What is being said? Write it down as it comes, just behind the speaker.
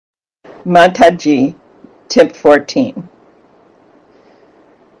Mataji, tip 14.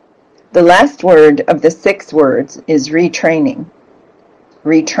 The last word of the 6 words is retraining.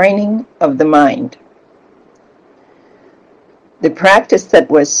 Retraining of the mind. The practice that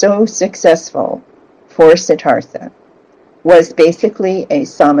was so successful for Siddhartha was basically a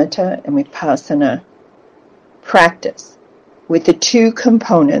samatha and vipassana practice with the 2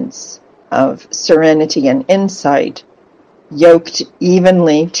 components of serenity and insight yoked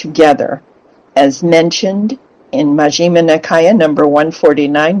evenly together, as mentioned in Majjhima Nikāya number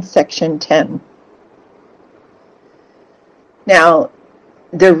 149, section 10. Now,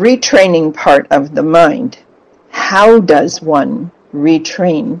 the retraining part of the mind. How does one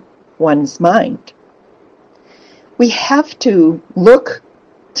retrain one's mind? We have to look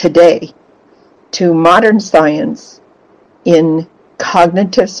today to modern science in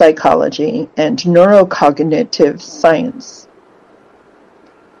cognitive psychology and neurocognitive science.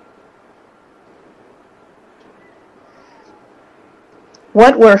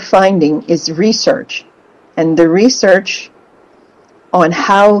 What we're finding is research, and the research on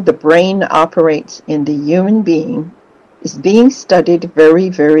how the brain operates in the human being is being studied very,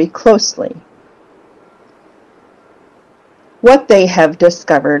 very closely. What they have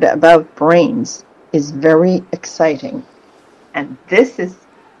discovered about brains is very exciting, and this is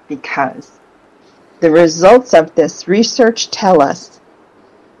because the results of this research tell us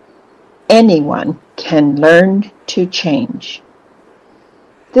anyone can learn to change.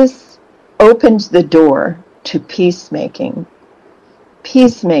 This opens the door to peacemaking.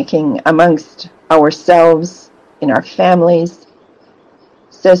 Peacemaking amongst ourselves, in our families,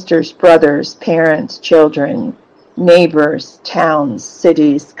 sisters, brothers, parents, children, neighbors, towns,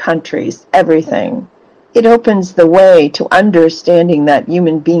 cities, countries, everything. It opens the way to understanding that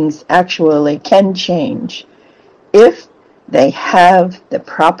human beings actually can change if they have the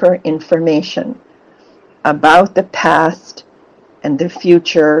proper information about the past and the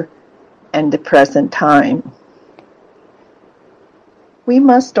future and the present time. We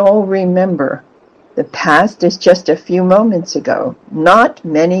must all remember the past is just a few moments ago, not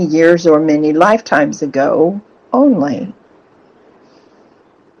many years or many lifetimes ago only.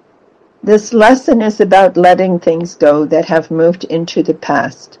 This lesson is about letting things go that have moved into the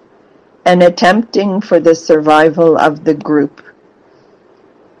past and attempting for the survival of the group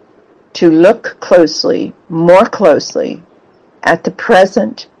to look closely, more closely, at the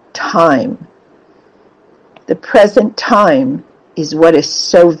present time. The present time is what is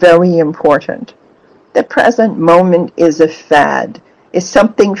so very important. The present moment is a fad, is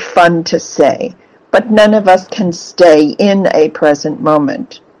something fun to say, but none of us can stay in a present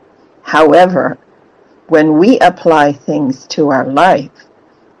moment. However, when we apply things to our life,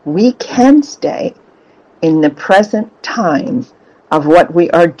 we can stay in the present time of what we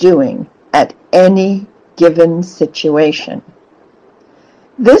are doing at any given situation.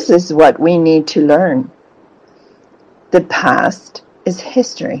 This is what we need to learn. The past is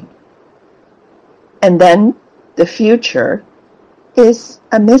history. And then the future is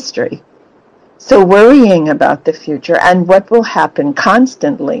a mystery. So worrying about the future and what will happen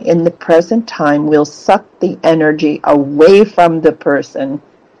constantly in the present time will suck the energy away from the person,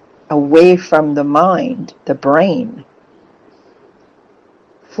 away from the mind, the brain,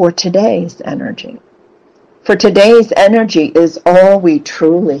 for today's energy. For today's energy is all we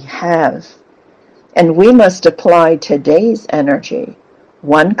truly have. And we must apply today's energy,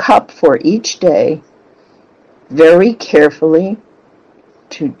 1 cup for each day, very carefully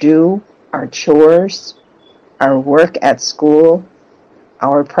to do our chores, our work at school,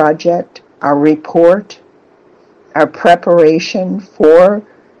 our project, our report, our preparation for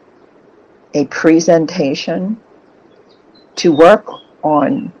a presentation, to work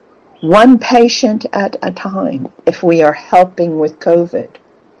on 1 patient at a time if we are helping with COVID.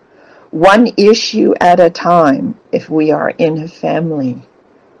 1 issue at a time if we are in a family.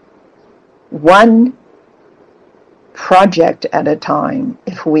 1 project at a time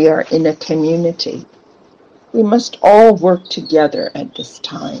if we are in a community. We must all work together at this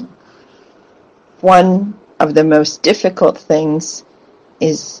time. One of the most difficult things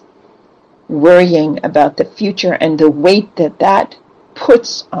is worrying about the future and the weight that that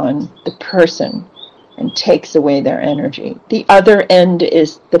puts on the person and takes away their energy. The other end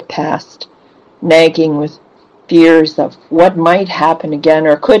is the past, nagging with fears of what might happen again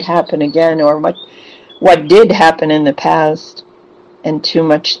or could happen again or what did happen in the past, and too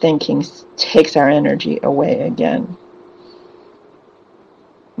much thinking takes our energy away again.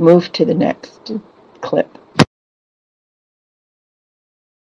 Move to the next clip.